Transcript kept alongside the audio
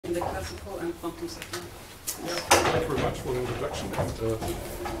in the classical and quantum setting. Yeah, thank you very much for the introduction, and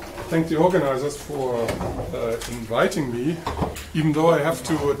thank the organizers for inviting me, even though I have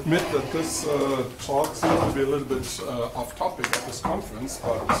to admit that this talk seems to be a little bit off topic at this conference,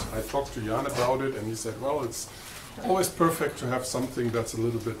 but I talked to Jan about it and he said, well, it's always perfect to have something that's a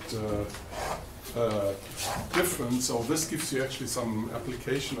little bit different, so this gives you actually some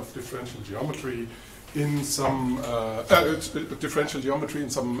application of differential geometry in some differential geometry in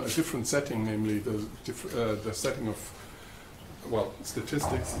some different setting, namely the setting of, well,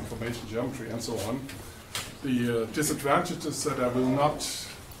 statistics, information geometry, and so on. The disadvantage is that I will not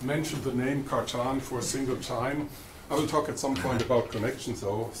mention the name Cartan for a single time. I will talk at some point about connections,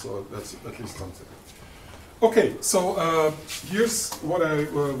 though, so that's at least something. Okay, so here's what I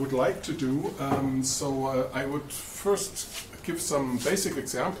would like to do. I would first give some basic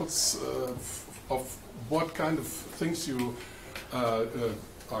examples of what kind of things you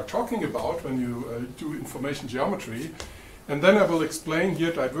are talking about when you do information geometry. And then I will explain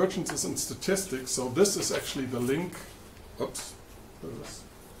here divergences in statistics. So this is actually the link. Oops.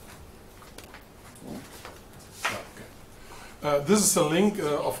 This is a link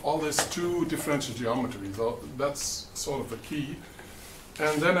of all these two differential geometries. So that's sort of the key.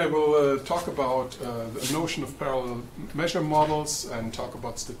 And then I will talk about the notion of parallel measure models and talk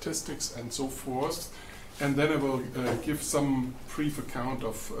about statistics and so forth. And then I will give some brief account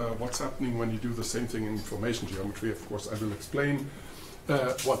of what's happening when you do the same thing in information geometry. Of course, I will explain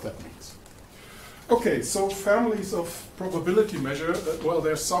what that means. Okay, so families of probability measure. Well,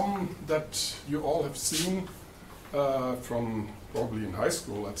 there's some that you all have seen from probably in high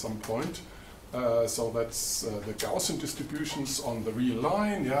school at some point. So that's the Gaussian distributions on the real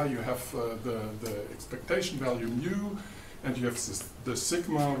line. Yeah, you have the expectation value mu, and you have the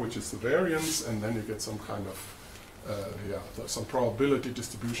sigma, which is the variance, and then you get some kind of some probability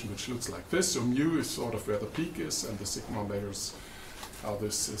distribution which looks like this. So mu is sort of where the peak is, and the sigma measures how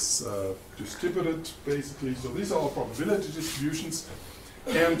this is distributed, basically. So these are all probability distributions,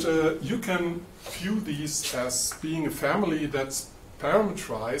 and you can view these as being a family that's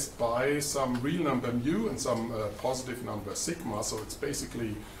parametrized by some real number mu and some positive number sigma, so it's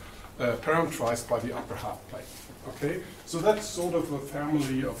basically parametrized by the upper half plane. Okay, so that's sort of a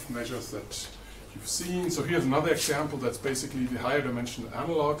family of measures that you've seen. So here's another example that's basically the higher dimensional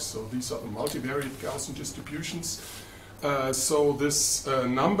analogs. So these are the multivariate Gaussian distributions. So this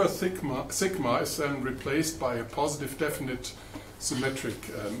number sigma is then replaced by a positive definite symmetric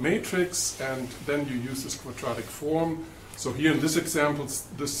matrix, and then you use this quadratic form. So here in this example,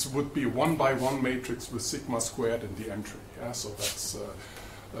 this would be a 1-by-1 matrix with sigma squared in the entry. Yeah, so that's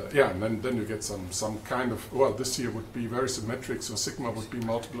and then you get some kind of, well, this here would be very symmetric, so sigma would be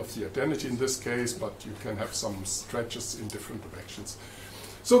multiple of the identity in this case, but you can have some stretches in different directions.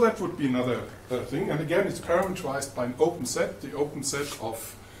 So that would be another thing. And again, it's parameterized by an open set, the open set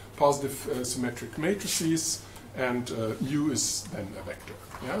of positive symmetric matrices, and mu is then a vector.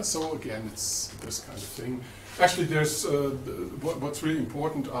 Yeah, so again, it's this kind of thing. Actually, there's what's really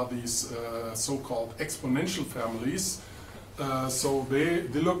important are these so-called exponential families. So they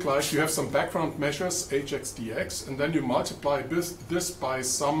look like you have some background measures, hx dx, and then you multiply this by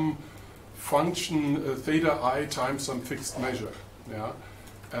some function theta I times some fixed measure. Yeah.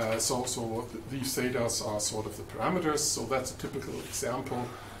 So these thetas are sort of the parameters. So that's a typical example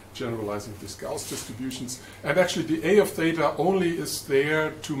generalizing these Gauss distributions. And actually the A of theta only is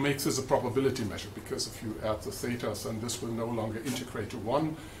there to make this a probability measure, because if you add the thetas, then this will no longer integrate to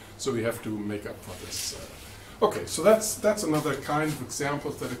 1. So we have to make up for this. Okay, so that's another kind of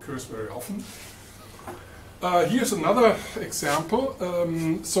example that occurs very often. Here's another example.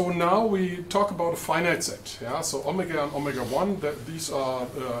 So now we talk about a finite set. Yeah, so omega and omega 1, these are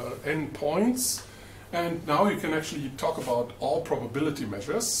n points. And now you can actually talk about all probability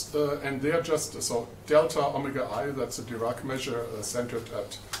measures. And they're just, so delta omega I, that's a Dirac measure centered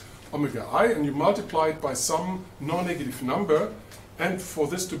at omega I. And you multiply it by some non-negative number. And for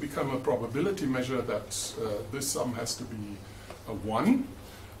this to become a probability measure, that this sum has to be a 1.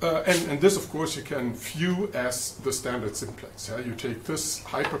 And this, of course, you can view as the standard simplex. Yeah? You take this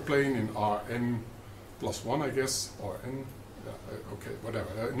hyperplane in Rn plus 1, I guess, or n, okay,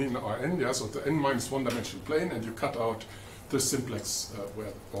 whatever, in Rn, yeah, so the n minus 1 dimensional plane, and you cut out the simplex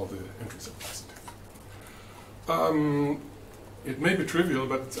where all the entries are positive. It may be trivial,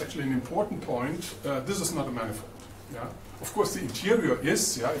 but it's actually an important point. This is not a manifold. Yeah? Of course, the interior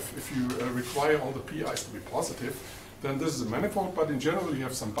is, yeah, if you require all the pi's to be positive, then this is a manifold, but in general you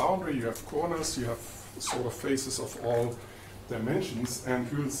have some boundary, you have corners, you have sort of faces of all dimensions, and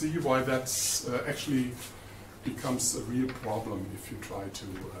we'll see why that's actually becomes a real problem if you try to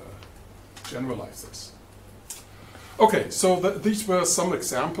generalize this. Okay, so these were some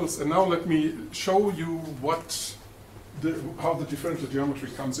examples, and now let me show you how the differential geometry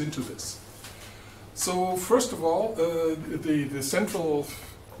comes into this. So first of all, the central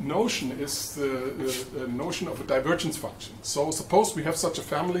notion is the notion of a divergence function. So suppose we have such a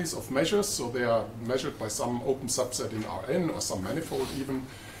families of measures, so they are measured by some open subset in Rn or some manifold even.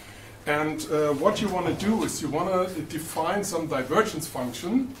 And what you want to do is you want to define some divergence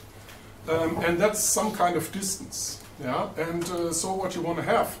function, and that's some kind of distance. Yeah? And so what you want to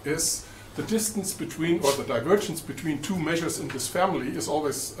have is the distance between, or the divergence between two measures in this family is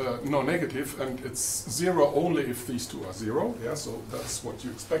always non-negative, and it's zero only if these two are zero. Yeah? So that's what you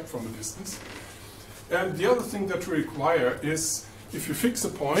expect from the distance. And the other thing that you require is, if you fix a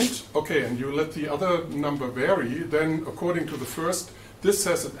point, okay, and you let the other number vary, then according to the first, this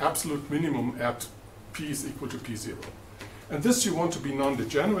has an absolute minimum at p is equal to p0. And this you want to be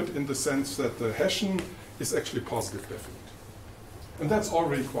non-degenerate in the sense that the Hessian is actually positive definite. And that's all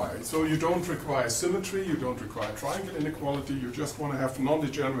required. So you don't require symmetry, you don't require triangle inequality, you just want to have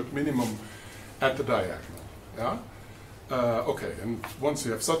non-degenerate minimum at the diagonal. Yeah? Okay, and once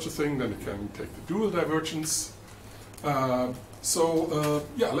you have such a thing, then you can take the dual divergence. Yeah,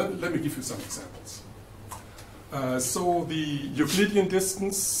 let me give you some examples. So the Euclidean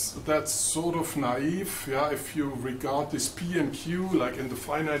distance, that's sort of naive. Yeah, if you regard this P and Q, like in the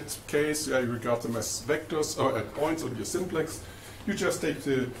finite case, yeah, you regard them as vectors or at points on your simplex. You just take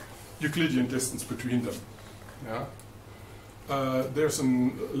the Euclidean distance between them. Yeah. There's a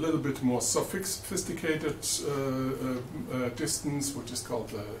little bit more sophisticated distance, which is called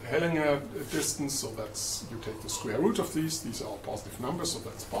the Hellinger distance. So that's, you take the square root of these. These are all positive numbers, so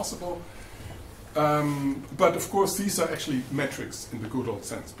that's possible. But of course, these are actually metrics in the good old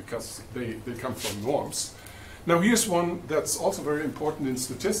sense, because they come from norms. Now here's one that's also very important in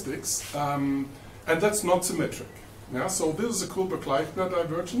statistics, and that's non-symmetric. Yeah? So this is a Kullback-Leitner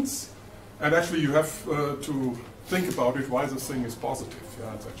divergence, and actually you have to think about it why this thing is positive.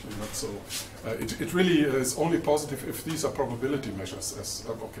 Yeah, it's actually not so. It really is only positive if these are probability measures.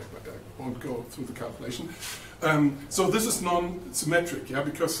 Okay, but I won't go through the calculation. So this is non-symmetric, yeah,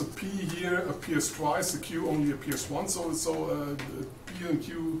 because the P here appears twice, the Q only appears once. So P and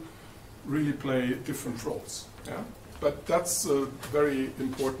Q really play different roles. Yeah, but that's a very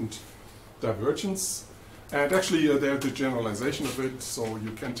important divergence. And actually, there's the generalization of it. So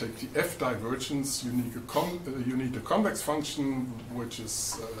you can take the F divergence. You need a convex function, which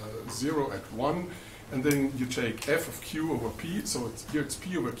is 0 at 1. And then you take F of Q over P. So here it's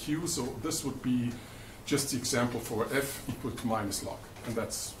P over Q. So this would be just the example for F equal to minus log. And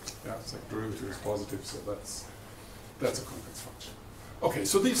that's, yeah, it's like derivative is positive. So that's a convex function. Okay,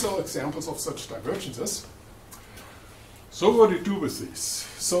 so these are examples of such divergences. So what do you do with these?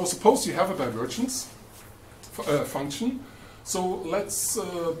 So suppose you have a divergence function. So let's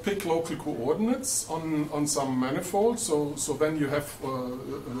pick local coordinates on some manifold. So then you have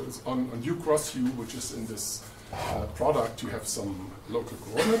on U cross U, which is in this product, you have some local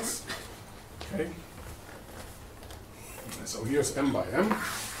coordinates. Okay. So here's M by M.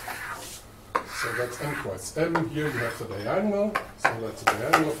 So that's M cross M. Here you have the diagonal. So that's the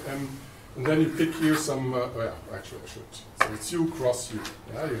diagonal of M. And then you pick here some. Yeah, actually I should. So it's U cross U.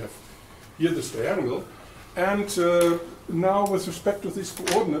 Yeah, you have here this diagonal. And now with respect to these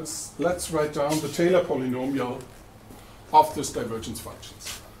coordinates, let's write down the Taylor polynomial of this divergence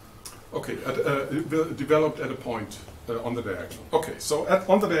functions. Okay, developed at a point on the diagonal. Okay, so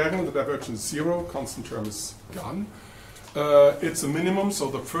on the diagonal the divergence is 0, constant term is gone. It's a minimum,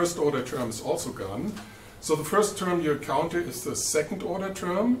 so the first order term is also gone. So the first term you encounter is the second order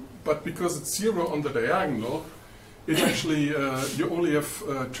term, but because it's 0 on the diagonal, it actually, you only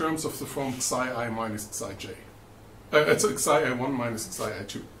have terms of the form psi I minus psi j. It's psi I1 minus psi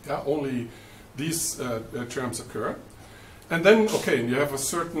I2. Yeah, only these terms occur. And then, okay, you have a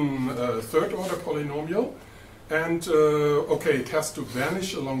certain third order polynomial. And, okay, it has to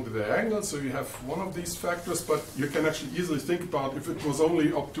vanish along the diagonal. So you have one of these factors, but you can actually easily think about if it was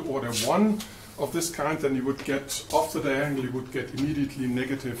only up to order 1 of this kind, then you would get, off the diagonal, you would get immediately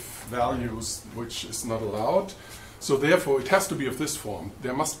negative values, which is not allowed. So therefore, it has to be of this form.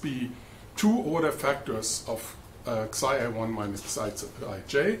 There must be 2 order factors of psi I1 minus psi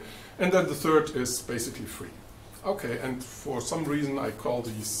ij, and then the third is basically free. Okay, and for some reason I call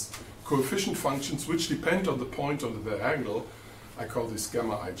these coefficient functions, which depend on the point on the diagonal, I call these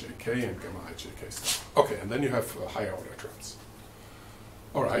gamma ijk and gamma ijk star. Okay, and then you have higher order terms.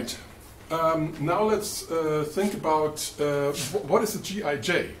 All right. Now let's think about what is a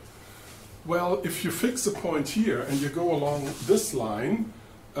Gij. Well, if you fix a point here and you go along this line,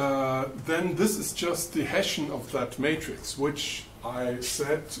 then this is just the Hessian of that matrix, which I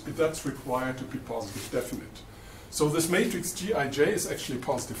said that's required to be positive definite. So this matrix Gij is actually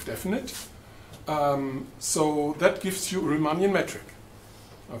positive definite. So that gives you a Riemannian metric.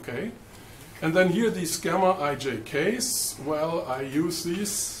 Okay? And then here these gamma ijk's, well, I use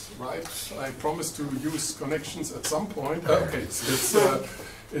these, right? I promise to use connections at some point. Okay,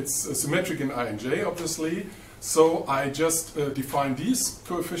 it's symmetric in INJ, obviously. So I just define these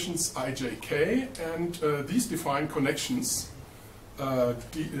coefficients ijk, and these define connections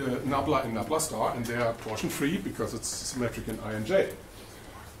nabla and nabla star, and they are torsion free because it's symmetric in INJ.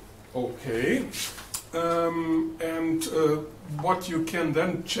 Okay. What you can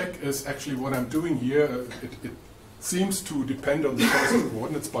then check is actually what I'm doing here. It seems to depend on the choice of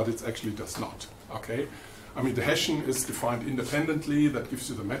coordinates, but it actually does not. Okay, I mean the Hessian is defined independently. That gives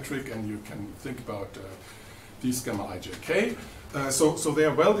you the metric, and you can think about these gamma ijk. So they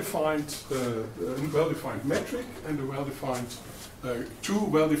are well-defined metric and a well-defined two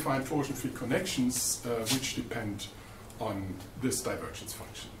well-defined torsion-free connections which depend on this divergence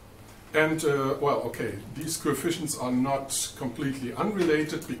function. And, well, okay, these coefficients are not completely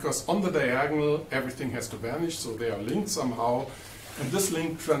unrelated because on the diagonal everything has to vanish, so they are linked somehow. And this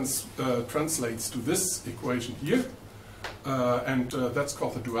link translates to this equation here, and that's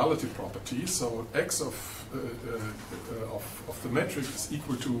called the duality property. So x of the metric is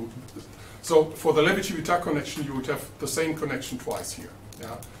equal to... So for the Levi-Civita connection you would have the same connection twice here.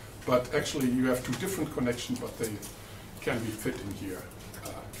 Yeah? But actually you have two different connections, but they can be fit in here.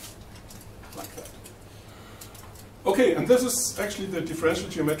 Like that. Okay, and this is actually the differential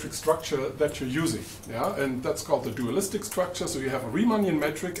geometric structure that you're using, yeah, and that's called the dualistic structure. So you have a Riemannian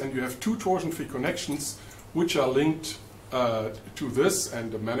metric, and you have two torsion-free connections which are linked to this,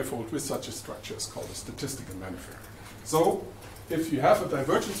 and a manifold with such a structure is called a statistical manifold. So if you have a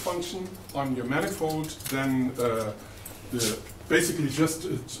divergence function on your manifold, then basically just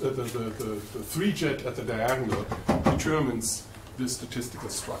the 3-jet at the diagonal determines the statistical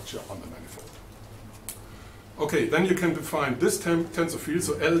structure on the manifold. Okay, then you can define this tensor field.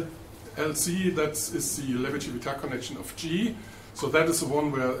 So LC, that is the Levi-Civita connection of G. So that is the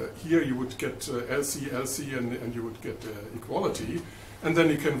one where here you would get LC, and you would get equality. And then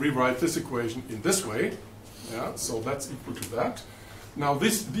you can rewrite this equation in this way. Yeah, so that's equal to that. Now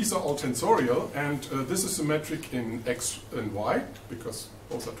these are all tensorial, and this is symmetric in X and Y, because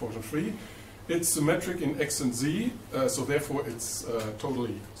both are torsion free. It's symmetric in X and Z, so therefore it's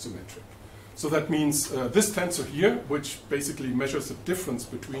totally symmetric. So that means this tensor here, which basically measures the difference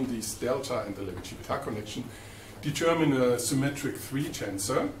between these delta and the Levi-Civita connection, determine a symmetric 3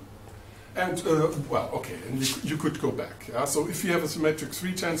 tensor. And, well, okay, and you could go back. Yeah? So if you have a symmetric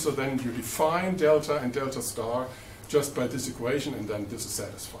 3 tensor, then you define delta and delta star just by this equation, and then this is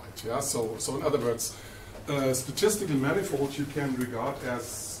satisfied. Yeah? So in other words, statistical manifold you can regard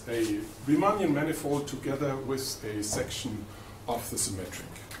as a Riemannian manifold together with a section of the symmetric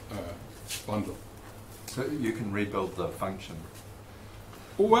bundle. So you can rebuild the function?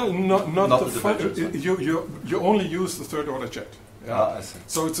 Well, not the function. You only use the third order jet. Yeah. Ah, I see.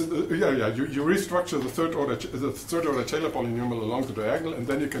 So it's you restructure the third order Taylor polynomial along the diagonal, and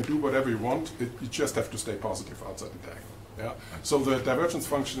then you can do whatever you want. You just have to stay positive outside the diagonal. Yeah. So the divergence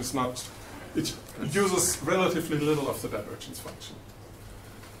function is not. It uses relatively little of the divergence function.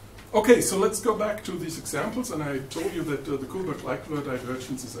 Okay, so let's go back to these examples, and I told you that the Kullberg-Leichner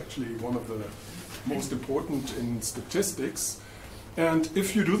divergence is actually one of the most important in statistics. And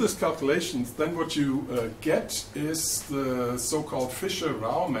if you do these calculations, then what you get is the so-called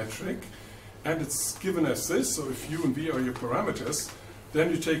Fisher-Rao metric, and it's given as this. So if U and V are your parameters, then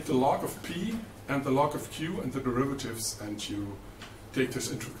you take the log of P and the log of Q and the derivatives, and you take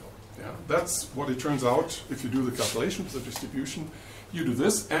this integral. Yeah, that's what it turns out if you do the calculation of the distribution. You do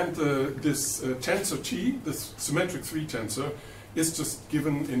this, and this tensor T, this symmetric 3 tensor, is just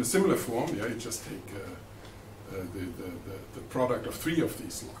given in a similar form. Yeah, you just take the product of 3 of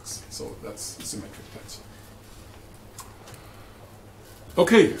these logs. So that's the symmetric tensor.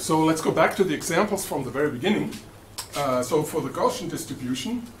 Okay, so let's go back to the examples from the very beginning. So for the Gaussian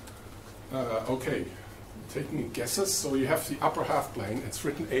distribution, okay, taking guesses. So you have the upper half plane. It's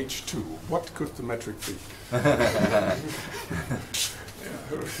written H2. What could the metric be?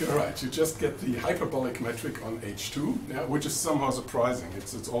 Yeah, you're right. You just get the hyperbolic metric on H2, yeah, which is somehow surprising.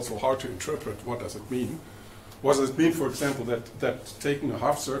 It's also hard to interpret. What does it mean? What does it mean, for example, that taking a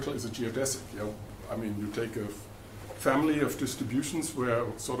half circle is a geodesic? You know, I mean, you take a family of distributions where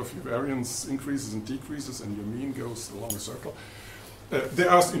sort of your variance increases and decreases, and your mean goes along a circle. There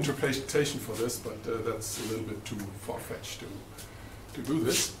are interpretation for this, but that's a little bit too far-fetched to do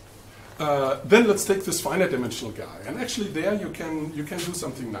this. Then let's take this finite dimensional guy, and actually there you can do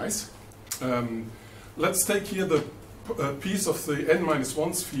something nice. Let's take here the piece of the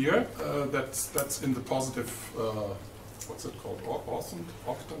n-1 sphere that's in the positive. What's it called? Orthant?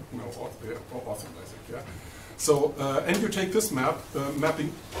 No, orthant, I think. Yeah. So and you take this map,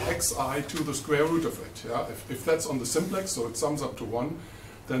 mapping xi to the square root of it. Yeah. If that's on the simplex, so it sums up to 1,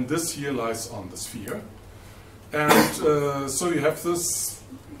 then this here lies on the sphere, and so you have this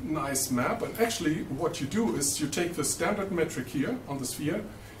nice map, and actually what you do is you take the standard metric here on the sphere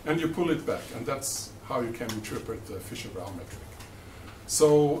and you pull it back, and that's how you can interpret the Fisher-Brown metric.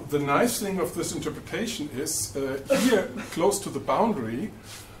 So the nice thing of this interpretation is here close to the boundary,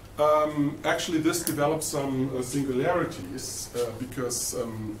 actually this develops some singularities because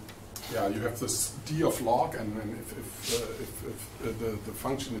yeah, you have this d of log, and if the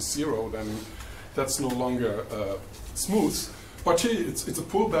function is 0, then that's no longer smooth. But here, it's a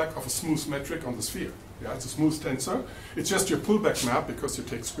pullback of a smooth metric on the sphere. Yeah, it's a smooth tensor. It's just your pullback map because you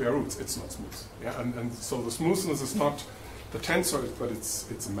take square roots. It's not smooth. Yeah, and so the smoothness is not the tensor, but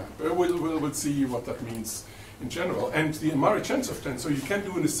it's a map. We'll see what that means in general. And the Amari-Chancellor tensor you can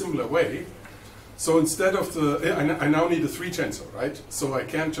do in a similar way. So instead of the, I now need a 3-tensor, right? So I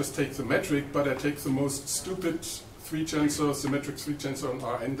can't just take the metric, but I take the most stupid 3-tensor, symmetric 3-tensor on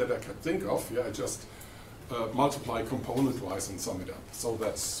Rn that I can think of. Yeah, I just multiply component-wise and sum it up. So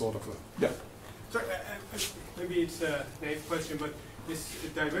that's sort of a, yeah. Sorry, maybe it's a naive question, but this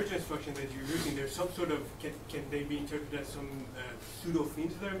divergence function that you're using, there's some sort of, can they be interpreted as some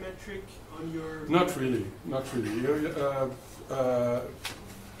pseudo-Finsler metric on your... Not really, not really.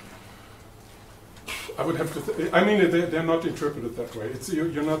 I would have to, I mean, they're not interpreted that way. It's,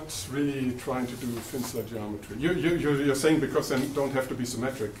 you're not really trying to do Finsler geometry. You're saying because they don't have to be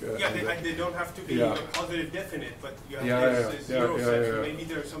symmetric. Yeah, they don't have to be positive definite, but you have this zero set. Maybe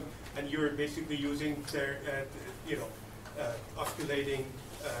there's some, and you're basically using their, osculating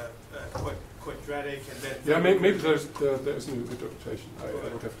quadratic, and then... Yeah, maybe there's an interpretation. I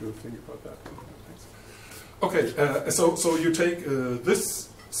would have to think about that. Thanks. Okay, so you take this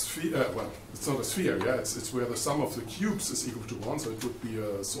sphere, well, it's not a sphere, yeah, it's where the sum of the cubes is equal to 1, so it would be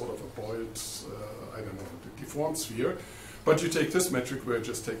a sort of a boiled, I don't know, deformed sphere. But you take this metric where you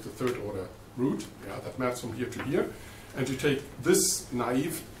just take the third order root, yeah, that maps from here to here, and you take this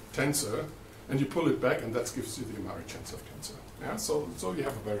naive tensor and you pull it back, and that gives you the Amari-Chancellor tensor. Yeah, so you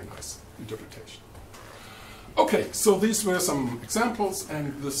have a very nice interpretation. Okay, so these were some examples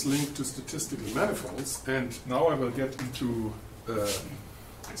and this link to statistical manifolds, and now I will get into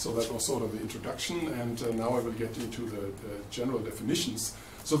so that was sort of the introduction, and now I will get into the general definitions.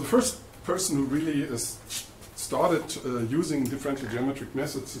 So the first person who really started using differential geometric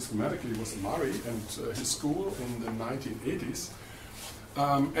methods systematically was Amari and his school in the 1980s.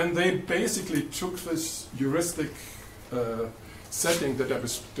 And they basically took this heuristic setting that I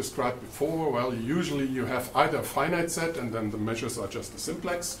was described before. Well, usually you have either a finite set and then the measures are just a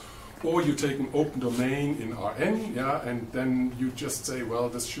simplex, or you take an open domain in Rn, yeah, and then you just say, well,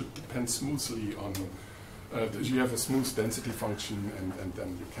 this should depend smoothly on, you have a smooth density function, and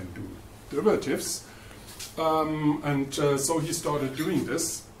then you can do derivatives. So he started doing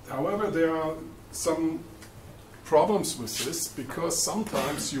this. However, there are some problems with this, because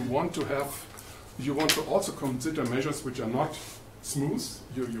sometimes you want to also consider measures which are not smooth.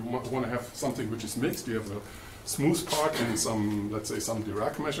 You want to have something which is mixed. You have a smooth part in some, let's say, some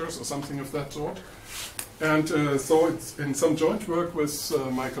Dirac measures or something of that sort. And so it's in some joint work with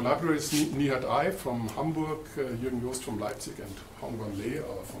my collaborators, Nihat I from Hamburg, Jürgen Jost from Leipzig, and Hongwan Le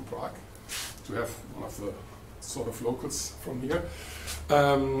from Prague, to have one of the sort of locals from here.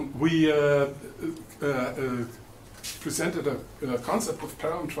 We presented a concept of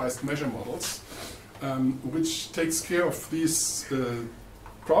parametrized measure models, which takes care of these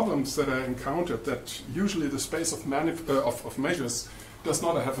problems that I encountered, that usually the space of measures does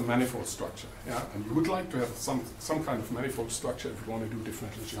not have a manifold structure. Yeah? And you would like to have some kind of manifold structure if you want to do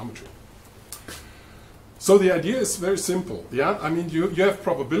differential geometry. So the idea is very simple. Yeah, I mean, you have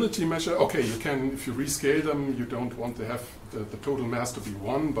probability measure. Okay, you can, if you rescale them, you don't want to have the total mass to be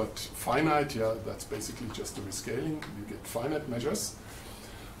 1, but finite. Yeah, that's basically just a rescaling. You get finite measures.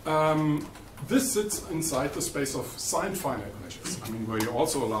 This sits inside the space of signed finite measures. I mean, where you're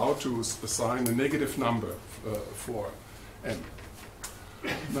also allowed to assign a negative number for n.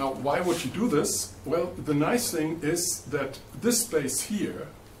 Now, why would you do this? Well, the nice thing is that this space here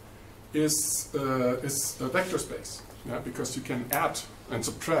is a vector space, yeah, because you can add and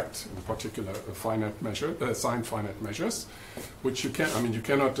subtract, in particular, a finite measure, signed finite measures, which you can. I mean, you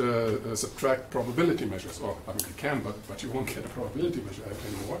cannot subtract probability measures, or I mean, you can, but you won't get a probability measure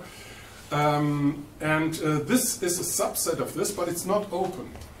anymore. This is a subset of this, but it's not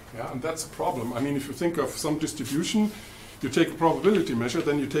open, yeah, and that's a problem. I mean, if you think of some distribution, you take a probability measure,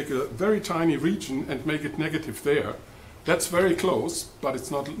 then you take a very tiny region and make it negative there. That's very close, but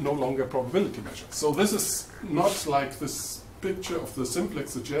it's no longer a probability measure. So this is not like this picture of the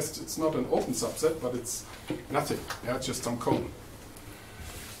simplex suggests. It's not an open subset, but it's nothing. Yeah, it's just some cone.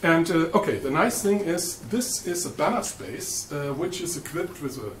 And okay, the nice thing is this is a Banach space, which is equipped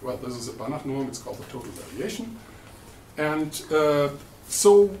with a, well, this is a Banach norm. It's called the total variation. And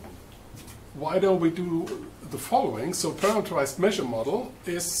so why don't we do the following? So parameterized measure model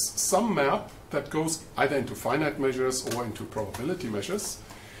is some map that goes either into finite measures or into probability measures.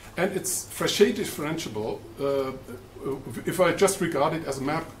 And it's Frechet differentiable if I just regard it as a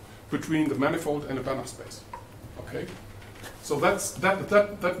map between the manifold and a Banach space. Okay? So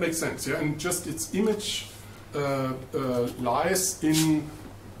that makes sense, yeah? And just its image lies in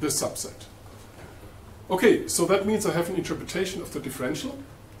this subset. Okay, so that means I have an interpretation of the differential.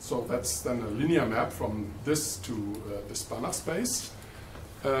 So that's then a linear map from this to this Banach space.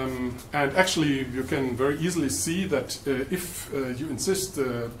 And actually, you can very easily see that if you insist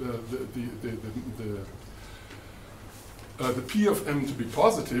the P of m to be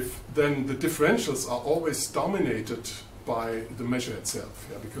positive, then the differentials are always dominated by the measure itself.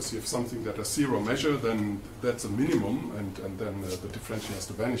 Yeah? Because you have something that a zero measure, then that's a minimum, and then the differential has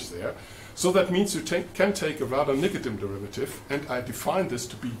to vanish there. So that means you can take a rather negative derivative, and I define this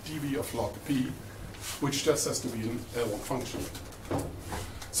to be dv of log p, which just has to be an L1 function.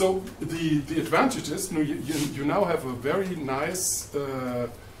 So the advantage is you now have a very nice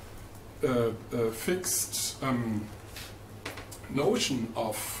fixed notion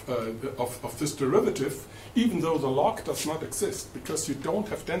of this derivative, even though the log does not exist, because you don't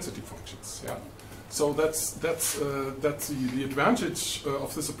have density functions. Yeah. So that's the advantage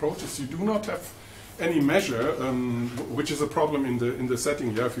of this approach is you do not have any measure, which is a problem in the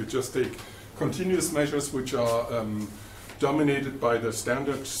setting here. If you just take continuous measures which are dominated by the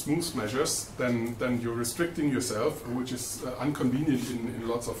standard smooth measures, then you're restricting yourself, which is inconvenient in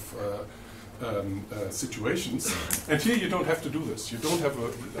lots of situations. And here you don't have to do this. You don't have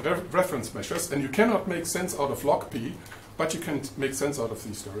a reference measures, and you cannot make sense out of log p, but you can make sense out of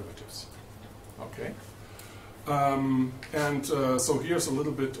these derivatives. Okay. So here's a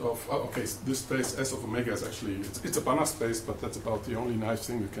little bit of, okay, this space S of omega is actually, it's a Banach space, but that's about the only nice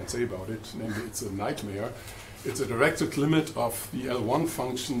thing you can say about it, namely it's a nightmare. It's a directed limit of the L1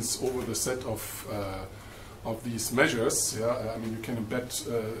 functions over the set of these measures. Yeah, I mean you can embed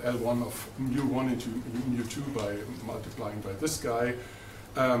L1 of mu1 into mu2 by multiplying by this guy.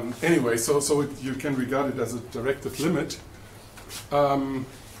 Anyway, so you can regard it as a directed limit,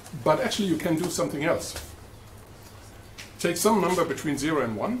 but actually you can do something else. Take some number between 0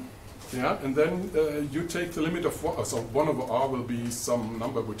 and 1, yeah, and then you take the limit of 1, so 1 over r will be some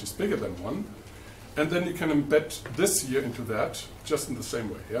number which is bigger than 1. And then you can embed this here into that, just in the same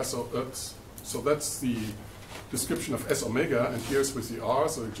way. Yeah, so that's the description of S omega, and here's with the r,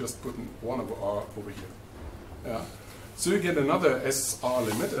 so you just put 1 over r over here. Yeah. So you get another SR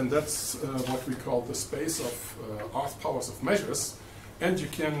limit, and that's what we call the space of rth powers of measures. And you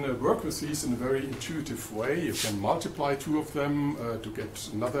can work with these in a very intuitive way. You can multiply two of them to get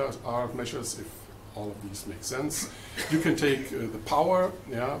another r measures if all of these make sense. You can take the power,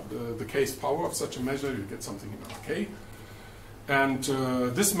 yeah, the k's power of such a measure, you get something in k. And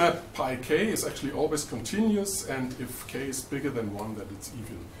this map pi k is actually always continuous, and if k is bigger than 1, then it's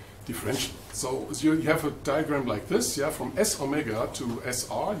even differential. So you have a diagram like this, yeah, from S omega to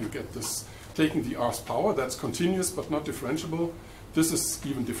SR, you get this, taking the r's power, that's continuous but not differentiable. This is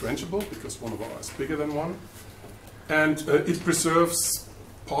even differentiable because 1 over r is bigger than 1. And it preserves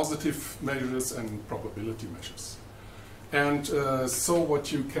positive measures and probability measures. And so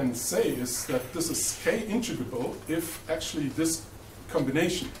what you can say is that this is k integrable if actually this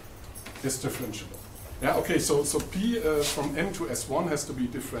combination is differentiable. Yeah, okay, so p from m to s1 has to be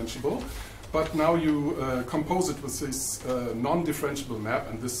differentiable, but now you compose it with this non-differentiable map,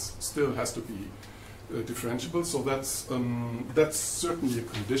 and this still has to be differentiable, so that's certainly a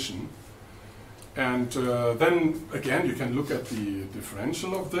condition. And then again, you can look at the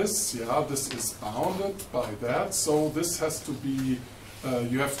differential of this. Yeah, this is bounded by that. So this has to be,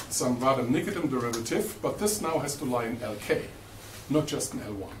 you have some rather negative derivative, but this now has to lie in Lk, not just in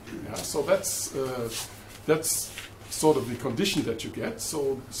L1. Yeah, so that's sort of the condition that you get.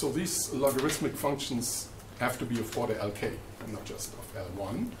 So these logarithmic functions have to be of order Lk and not just of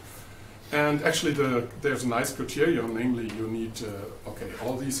L1. And actually there's a nice criterion, namely you need,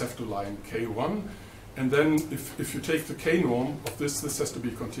 all these have to lie in K1. And then if you take the K-norm of this has to be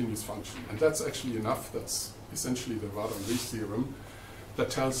a continuous function. And that's actually enough. That's essentially the Radon-Ries theorem that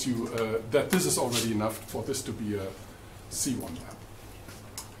tells you that this is already enough for this to be a C1 map.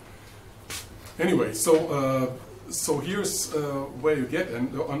 Anyway, so here's where you get,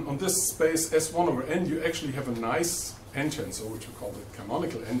 and on this space S1 over n, you actually have a nice n-tensor, which we call the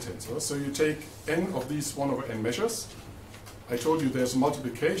canonical n-tensor. So you take n of these 1 over n measures. I told you there's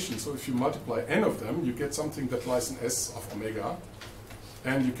multiplication, so if you multiply n of them, you get something that lies in S of omega.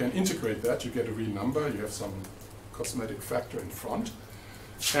 And you can integrate that, you get a real number, you have some cosmetic factor in front.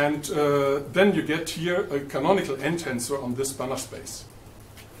 And then you get here a canonical n-tensor on this Banach space.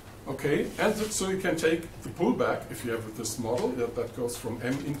 Okay, and so you can take the pullback, if you have this model that goes from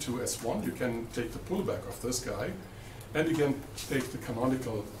M into S1, you can take the pullback of this guy, and you can take the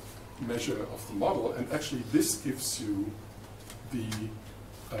canonical measure of the model, and actually this gives you the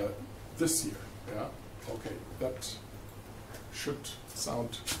this here. Yeah, okay, that should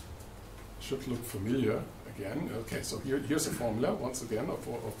look familiar again. Okay, so here's a formula once again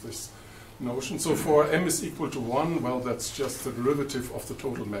of this notion. So for m is equal to 1, well, that's just the derivative of the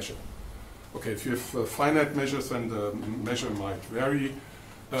total measure. Okay, if you have finite measures, then the measure might vary.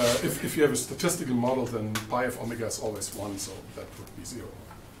 If you have a statistical model, then pi of omega is always 1, so that would be 0.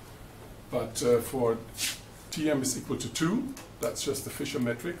 But for Tm is equal to 2, that's just the Fisher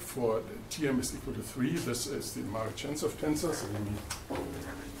metric. For Tm is equal to 3, this is the Marichentsov tensor. So let me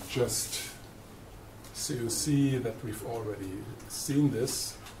just so you see that we've already seen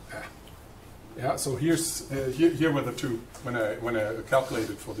this. Yeah, so here were the two when I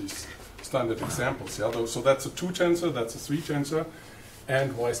calculated for these standard examples. Yeah, so that's a 2 tensor, that's a 3 tensor,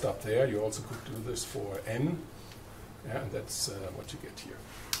 and wise up there. You also could do this for n, yeah, and that's what you get here.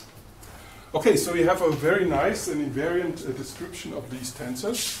 Okay, so we have a very nice and invariant description of these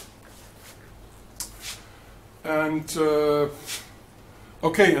tensors, and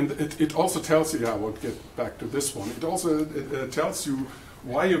okay, and it also tells you. Yeah, I won't get back to this one. It also tells you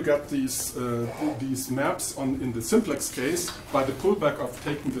why you got these maps in the simplex case by the pullback of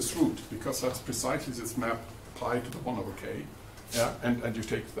taking this root, because that's precisely this map pi to the 1 over k, yeah, and you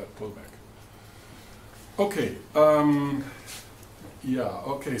take that pullback. Okay, yeah,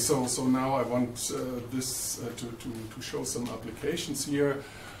 okay, so now I want this to show some applications here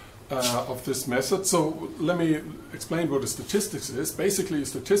of this method. So let me explain what a statistics is. Basically,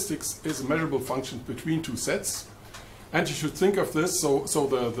 statistics is a measurable function between two sets. And you should think of this, so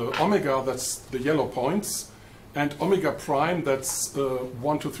the omega, that's the yellow points, and omega prime, that's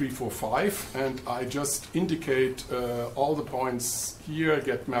 1, 2, 3, 4, 5, and I just indicate all the points here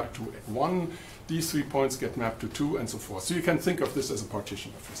get mapped to 1, these 3 points get mapped to 2, and so forth. So you can think of this as a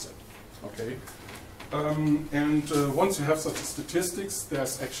partition of your set, okay? And once you have such statistics,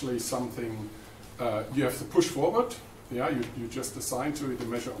 there's actually something you have to push forward. Yeah, you just assign to it a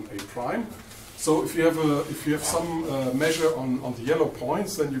measure on A prime. So if you have some measure on the yellow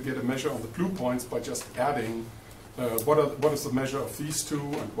points, then you get a measure on the blue points by just adding what is the measure of these two,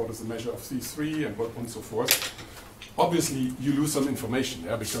 and what is the measure of these three, and so forth. Obviously, you lose some information,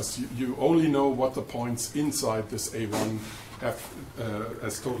 yeah, because you only know what the points inside this A1 have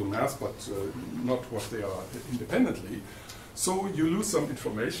as total mass, but not what they are independently. So you lose some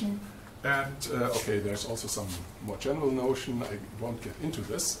information, and okay, there's also some more general notion. I won't get into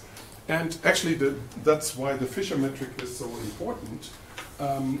this. And actually, that's why the Fisher metric is so important.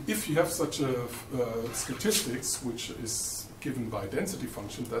 If you have such a statistics, which is given by density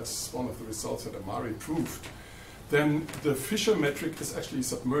function, that's one of the results that Amari proved, then the Fisher metric is actually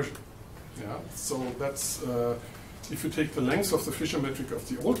submersion. Yeah? So that's, if you take the length of the Fisher metric of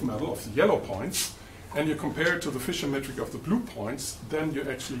the old model, of the yellow points, and you compare it to the Fisher metric of the blue points, then you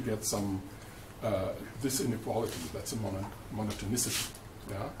actually get some, this inequality, that's a monotonicity.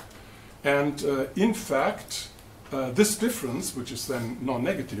 Yeah? And in fact, this difference, which is then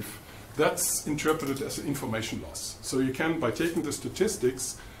non-negative, that's interpreted as an information loss. So you can, by taking the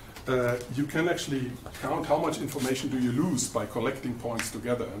statistics, you can actually count how much information do you lose by collecting points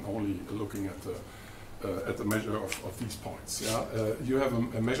together and only looking at the measure of these points. Yeah? You have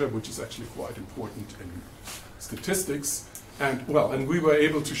a measure which is actually quite important in statistics. And well, and we were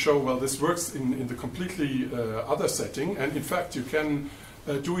able to show, well, this works in the completely other setting. And in fact, you can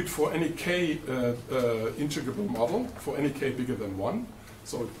do it for any k integrable model, for any k bigger than 1.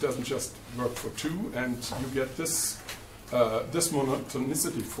 So it doesn't just work for 2, and you get this this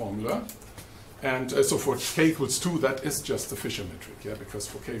monotonicity formula. And so for k equals 2, that is just the Fisher metric, yeah, because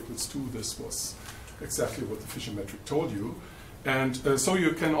for k equals 2, this was exactly what the Fisher metric told you. And so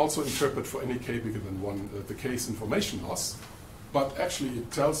you can also interpret for any k bigger than 1 the k's information loss. But actually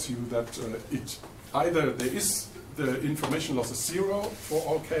it tells you that it either there is the information loss is 0 for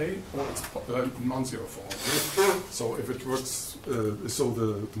all k, or it's non-zero for all k. So if it works, so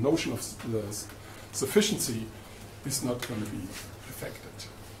the notion of the sufficiency is not going to be affected.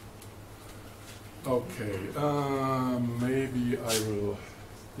 Okay, maybe I will.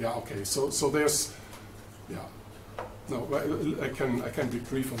 Yeah, okay. So there's, yeah. No, I can be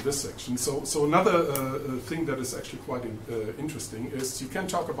brief on this section. So another thing that is actually quite interesting is you can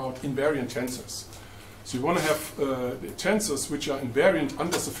talk about invariant tensors. So you want to have tensors which are invariant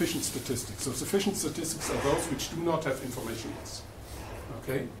under sufficient statistics. So sufficient statistics are those which do not have information loss.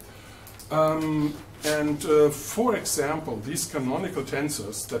 Okay. For example, these canonical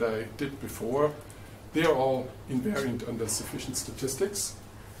tensors that I did before, they are all invariant under sufficient statistics.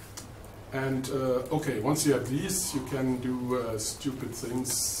 And okay, once you have these, you can do stupid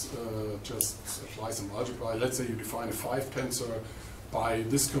things, just apply some algebra. Let's say you define a 5 tensor by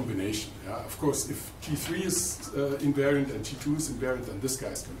this combination. Yeah? Of course, if T3 is invariant and T2 is invariant, then this guy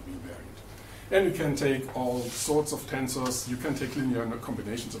is going to be invariant. And you can take all sorts of tensors. You can take linear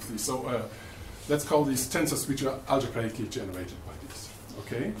combinations of these. So let's call these tensors which are algebraically generated by these.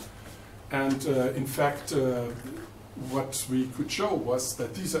 Okay? And in fact, what we could show was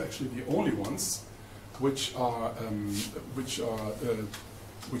that these are actually the only ones which are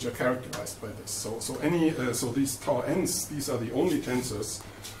characterized by this. So these tau n's, these are the only tensors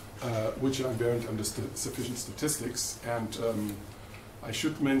which are invariant under sufficient statistics. And I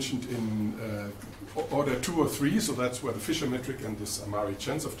should mention in order 2 or 3, so that's where the Fisher metric and this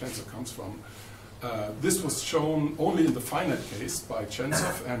Amari-Chensov tensor comes from. This was shown only in the finite case by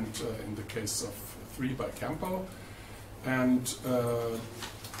Chensov and in the case of 3 by Campbell. And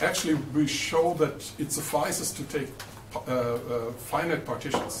actually we show that it suffices to take finite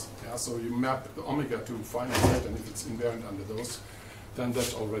partitions. Yeah? So you map the omega to finite set, and if it's invariant under those, then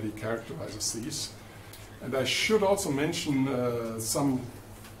that already characterizes these. And I should also mention some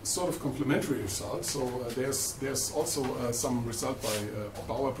sort of complementary results. So there's also some result by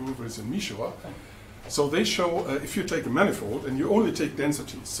Bauer, Brewers, and Mishor. So they show if you take a manifold and you only take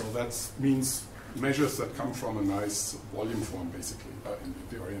densities, so that means measures that come from a nice volume form, basically, in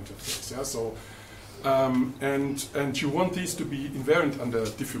the oriented case. Yeah? So, and you want these to be invariant under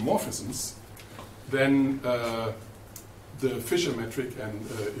diffeomorphisms, then the Fisher metric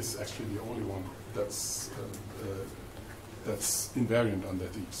is actually the only one that's invariant under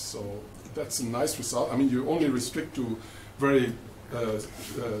these. So that's a nice result. I mean, you only restrict to very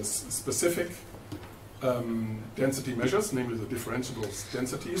specific density measures, namely the differentiable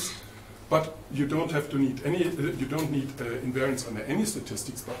densities. But you don't have to need any. You don't need invariance under any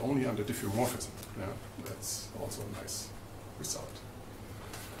statistics, but only under diffeomorphism. Yeah, that's also a nice result.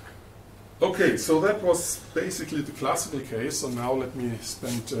 Okay, so that was basically the classical case. So now let me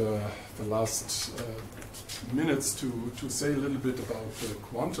spend the last minutes to say a little bit about the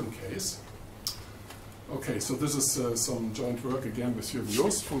quantum case. Okay, so this is some joint work again with Jürgen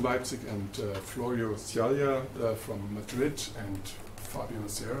Jost from Leipzig and Florio Cialia from Madrid and Fabio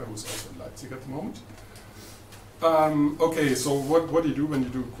Nocera, who's also in Leipzig at the moment. Okay, so what do you do when you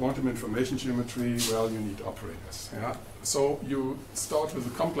do quantum information geometry? Well, you need operators. Yeah? So you start with a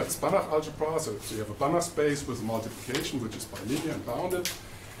complex Banach algebra, so you have a Banach space with a multiplication which is bilinear and bounded.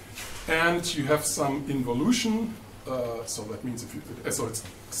 And you have some involution, so that means if you, so it's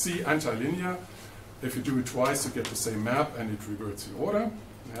C antilinear. If you do it twice, you get the same map and it reverts the order.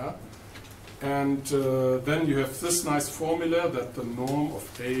 Yeah? And then you have this nice formula that the norm of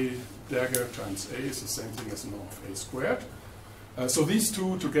A dagger times A is the same thing as the norm of A squared. So these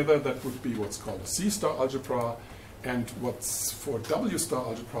two together, that would be what's called a C-star algebra. And what's for W-star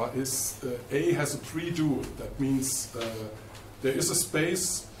algebra is A has a pre-dual. That means there is a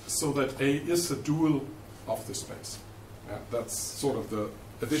space so that A is a dual of the space. Yeah, that's sort of the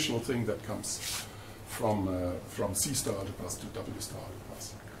additional thing that comes from C-star algebras to W-star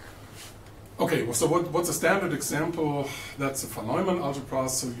algebras. Okay, well, so what's a standard example? That's a von Neumann algebra.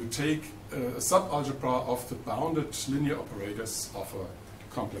 So you take a subalgebra of the bounded linear operators of a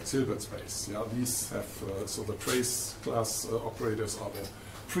complex Hilbert space. Yeah, these have, so the trace class operators are the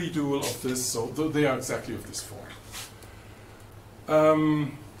pre-dual of this, so they are exactly of this form.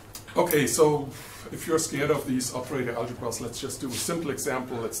 Okay, so if you're scared of these operator algebras, let's just do a simple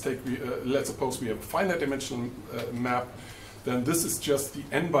example. Let's suppose we have a finite dimensional map. Then this is just the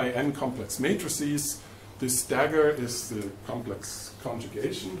n by n complex matrices. This dagger is the complex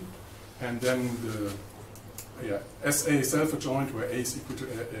conjugation. and then the SA self-adjoint where A is equal to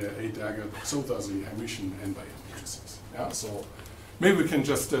A dagger, so does the Hermitian n by n matrices. Yeah, so maybe we can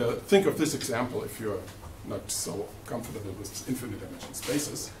just think of this example if you're not so comfortable with infinite dimensional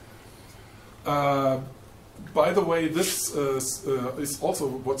spaces. By the way, this is also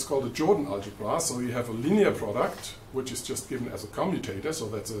what's called a Jordan algebra. So you have a linear product, which is just given as a commutator, so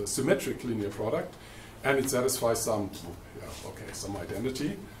that's a symmetric linear product, and it satisfies some, some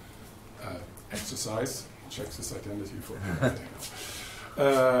identity. Exercise checks this identity for.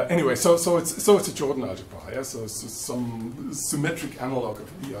 Anyway, so it's a Jordan algebra. Yeah, so it's some symmetric analog of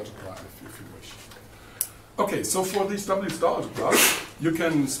the algebra, if you wish. Okay, so for these W star algebras, you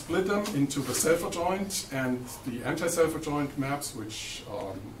can split them into the self-adjoint and the anti-self-adjoint maps, which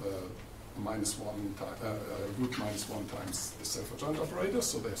are root minus 1 times the self-adjoint operator,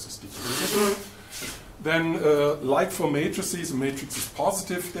 so there's this decomposition. Then, like for matrices, a matrix is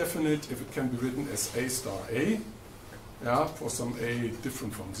positive definite if it can be written as A star A, yeah, for some A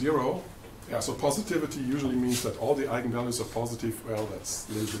different from 0. Yeah, so positivity usually means that all the eigenvalues are positive. Well, that's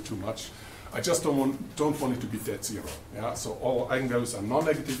a little bit too much. I just don't want it to be dead 0. Yeah, so all eigenvalues are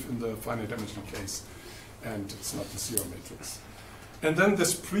non-negative in the finite dimensional case, and it's not the 0 matrix. And then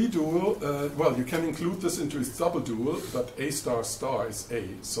this pre-dual, well, you can include this into its double dual, but A star star is A.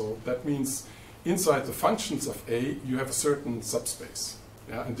 So that means inside the functions of A, you have a certain subspace.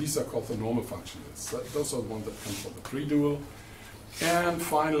 Yeah, and these are called the normal functions. Those are the ones that come from the pre-dual. And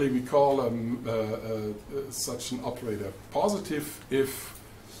finally, we call such an operator positive if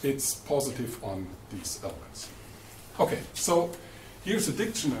it's positive on these elements. Okay, so here's a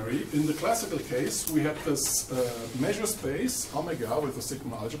dictionary. In the classical case, we had this measure space, omega, with a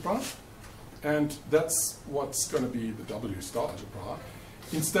sigma algebra, and that's what's going to be the W star algebra.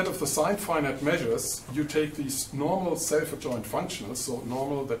 Instead of the signed finite measures, you take these normal self-adjoint functionals, so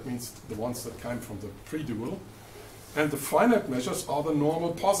normal, that means the ones that came from the pre-dual, and the finite measures are the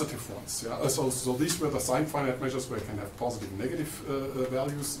normal positive ones. Yeah? So these were the signed finite measures where you can have positive and negative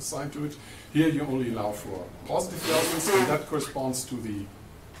values assigned to it. Here you only allow for positive values, and that corresponds to the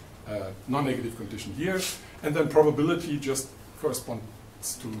non-negative condition here. And then probability just corresponds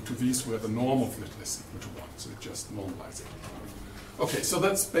to these where the normal fit is equal to 1. So it just normalizes it. Okay, so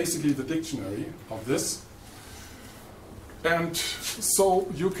that's basically the dictionary of this. And so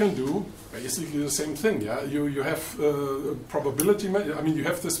you can do basically the same thing. Yeah, you have probability. I mean, you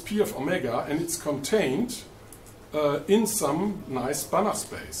have this P of omega, and it's contained in some nice Banach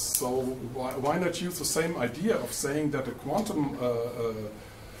space. So why not use the same idea of saying that a quantum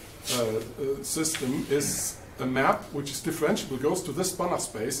system is a map which is differentiable, goes to this Banach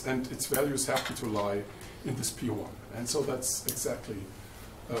space, and its values happen to lie in this P1. And so that's exactly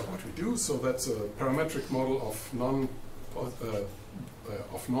what we do. So that's a parametric model of normal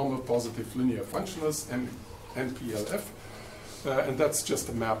positive linear functionals, NPLF. And that's just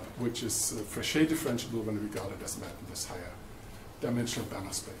a map which is Frechet differentiable when regarded as a map in this higher dimensional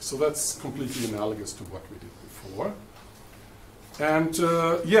Banach space. So that's completely analogous to what we did before. And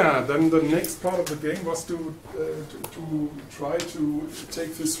yeah, then the next part of the game was to try to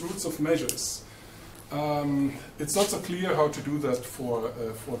take these roots of measures. It's not so clear how to do that for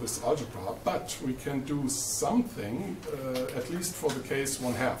this algebra, but we can do something, at least for the case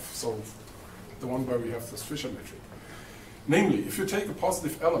 1/2, so the one where we have this Fisher metric. Namely, if you take a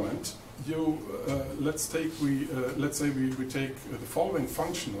positive element, you let's say we take the following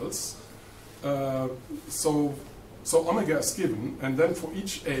functionals. So omega is given, and then for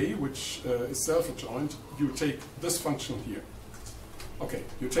each A, which is self-adjoint, you take this function here. Okay,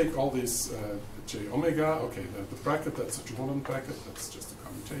 you take all these j omega, okay, the bracket, that's a Jordan bracket, that's just a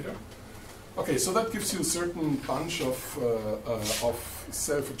commutator. Okay, so that gives you a certain bunch of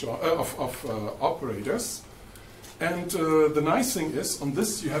operators. And the nice thing is, on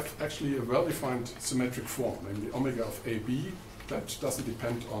this you have actually a well-defined symmetric form, namely omega of AB. That doesn't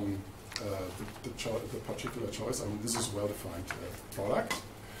depend on the particular choice. I mean, this is a well-defined product.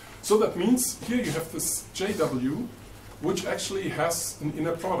 So that means here you have this JW, which actually has an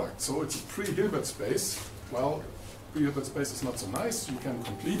inner product. So it's a pre-Hilbert space. Well, pre-Hilbert space is not so nice. You can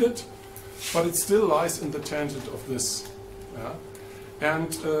complete it, but it still lies in the tangent of this. Yeah?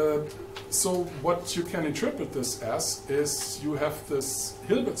 And so what you can interpret this as is you have this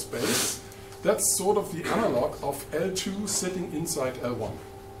Hilbert space. That's sort of the analog of L2 sitting inside L1.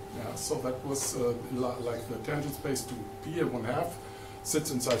 Yeah, so that was like the tangent space to P 1/2 sits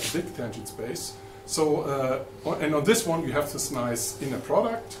inside the big tangent space. So, and on this one you have this nice inner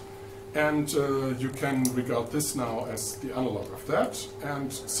product, and you can regard this now as the analog of that.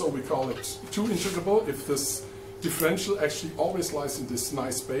 And so we call it 2 integrable if this differential actually always lies in this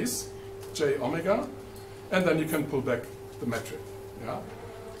nice space. j omega, and then you can pull back the metric. Yeah.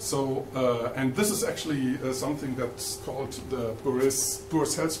 So, and this is actually something that's called the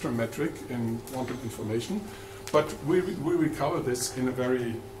Bures-Hellström metric in quantum information. But we recover this in a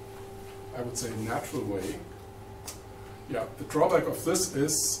very, I would say, natural way. Yeah, the drawback of this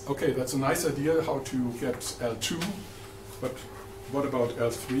is, okay, that's a nice idea how to get L2, but what about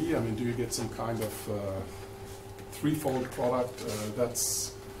L3? I mean, do you get some kind of threefold product?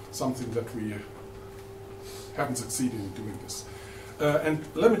 That's something that we haven't succeeded in doing this. And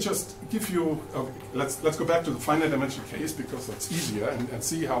let me just give you, let's go back to the finite dimensional case because that's easier, and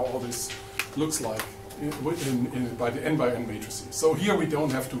see how all this looks like by the n matrices. So here we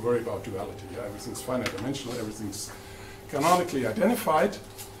don't have to worry about duality. Yeah? Everything's finite dimensional, everything's canonically identified.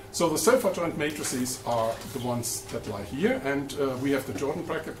 So the self-adjoint matrices are the ones that lie here, and we have the Jordan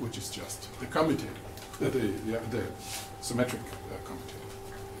bracket, which is just the commutator, the symmetric commutator.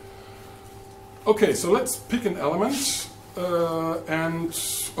 Okay, so let's pick an element, and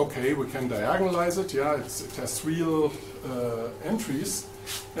okay, we can diagonalize it. Yeah, it has real entries,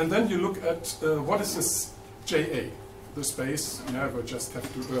 and then you look at what is this JA, the space. Yeah, we just have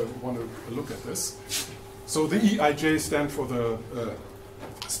to want to look at this. So the EIJ stand for the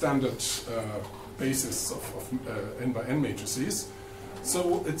standard basis of n by n matrices.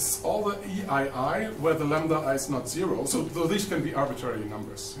 So it's all the EII where the lambda I is not zero. So these can be arbitrary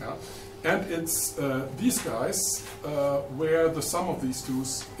numbers. Yeah? And it's these guys where the sum of these two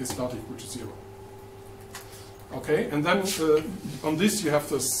is not equal to zero. Okay, and then on this you have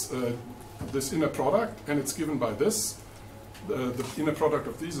this this inner product, and it's given by this. The inner product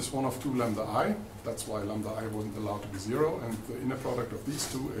of these is 1 of 2 lambda I. That's why lambda I wasn't allowed to be 0. And the inner product of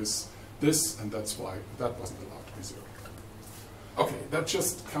these two is this, and that's why that wasn't allowed to be 0. Okay, that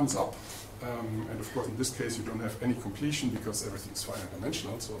just comes up. And of course, in this case, you don't have any completion because everything's finite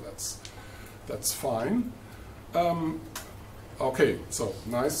dimensional, so that's fine. Okay, so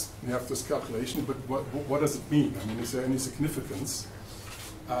nice, we have this calculation, but what does it mean? I mean, is there any significance?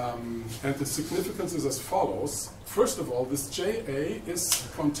 And the significance is as follows. First of all, this JA is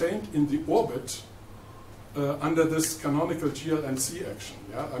contained in the orbit under this canonical GLNC action.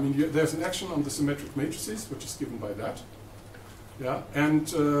 Yeah? I mean, there's an action on the symmetric matrices, which is given by that. Yeah? And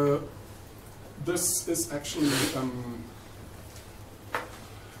this is actually,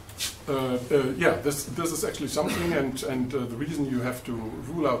 this is actually something, and the reason you have to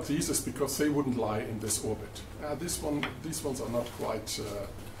rule out these is because they wouldn't lie in this orbit. These ones are not quite.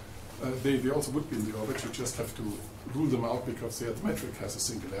 They also would be in the orbit. You just have to rule them out because the metric has a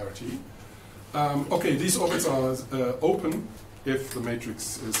singularity. Okay, these orbits are open if the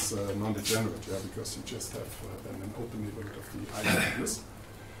matrix is non-degenerate, yeah, because you just have then an open neighborhood of the eigenvalues.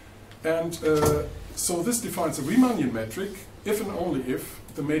 And so this defines a Riemannian metric if and only if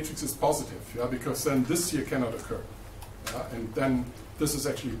the matrix is positive, yeah, because then this here cannot occur. And then this is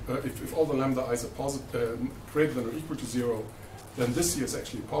actually, if all the lambda i's are positive, greater than or equal to 0, then this here is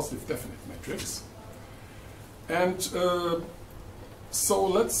actually a positive definite matrix. And so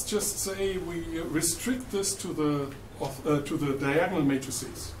let's just say we restrict this to the diagonal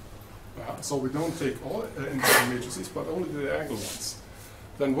matrices. So we don't take all entire matrices, but only the diagonal ones.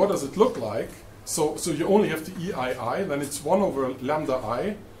 Then what does it look like? So you only have the EII, then it's 1 over lambda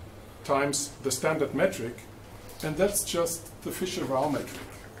I times the standard metric, and that's just the Fisher-Rao metric.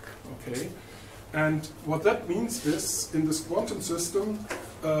 Okay, and what that means is in this quantum system,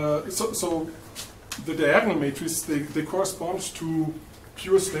 so the diagonal matrices they correspond to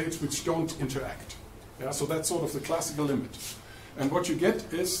pure states which don't interact. Yeah, so that's sort of the classical limit. And what you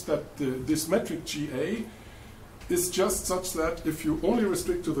get is that this metric GA is just such that if you only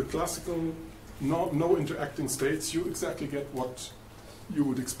restrict to the classical no interacting states, you exactly get what you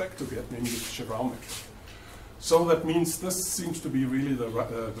would expect to get, namely the Fisher-Rao metric. So that means this seems to be really the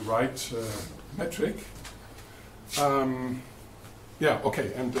right metric. Yeah,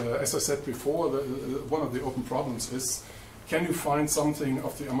 okay, and as I said before, one of the open problems is, can you find something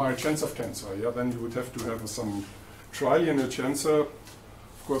of the Amari-Chensov tensor? Yeah, then you would have to have some trilinear tensor.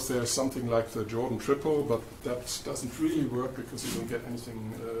 Of course, there's something like the Jordan triple, but that doesn't really work because you don't get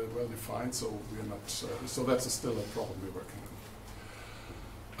anything well defined. So we're not. So that's still a problem we're working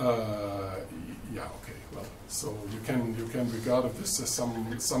on. Yeah. Okay. Well, so you can regard this as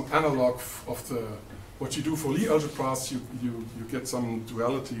some analog of the what you do for Lie algebras. You get some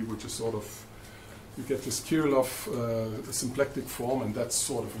duality, which is sort of you get this Kirillov symplectic form, and that's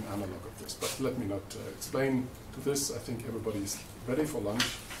sort of an analog of this. But let me not explain to this. I think everybody's ready for lunch,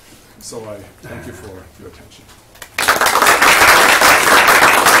 so I thank you for your attention.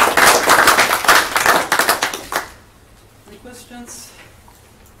 Any questions?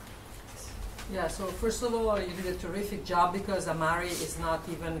 Yeah, so first of all, you did a terrific job because Amari is not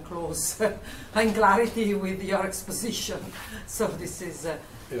even close in clarity with your exposition. So this is...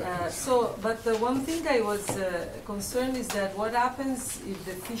 but the one thing I was concerned is that what happens if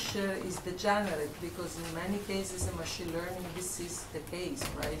the feature is degenerate, because in many cases in machine learning this is the case,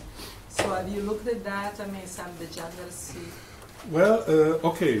 right? So have you looked at that? I mean, some degeneracy? Well,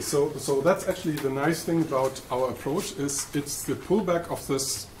 okay, so that's actually the nice thing about our approach is it's the pullback of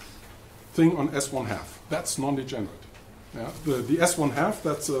this thing on S1 half. That's non-degenerate. Yeah? The S1 half,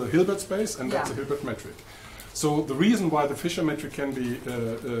 that's a Hilbert space, and that's a Hilbert metric. So the reason why the Fisher metric can be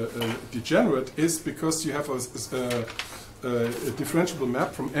degenerate is because you have a differentiable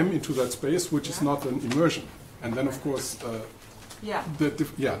map from M into that space, which is not an immersion. And then, of course,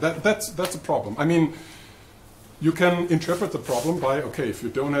 that's a problem. I mean, you can interpret the problem by, okay, if you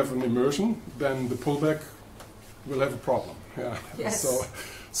don't have an immersion, then the pullback will have a problem. Yeah. Yes.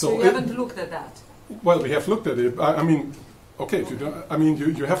 So you haven't looked at that? Well, we have looked at it. I mean, okay, if you don't, I mean,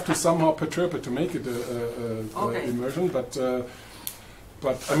 you have to somehow perturb it to make it a immersion, but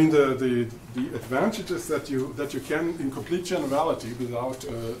I mean, the advantage is that you can, in complete generality, without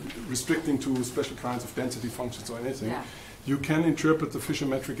restricting to special kinds of density functions or anything, you can interpret the Fisher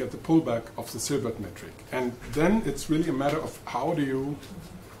metric at the pullback of the Hilbert metric, and then it's really a matter of how do you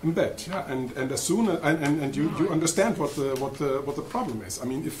embed, and as soon as you understand what the problem is. I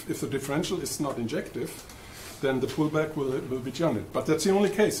mean, if the differential is not injective, then the pullback will be degenerate. But that's the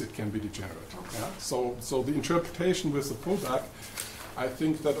only case it can be degenerate. Okay. Yeah? So the interpretation with the pullback, I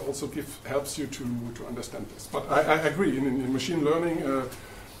think that also helps you to understand this. But I agree, in machine learning,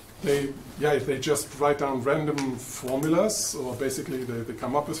 they just write down random formulas, or basically they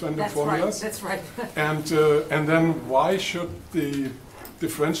come up with random formulas. That's right. And then why should the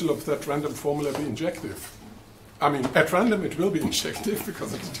differential of that random formula be injective? I mean, at random it will be injective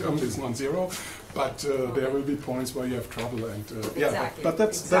because the determinant is non-zero, but there will be points where you have trouble. And but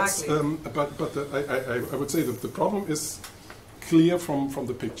that's I would say that the problem is clear from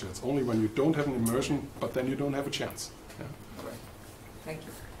the picture. It's only when you don't have an immersion, but then you don't have a chance. Yeah. Right. Thank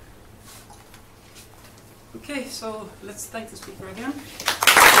you. Okay, so let's thank the speaker again.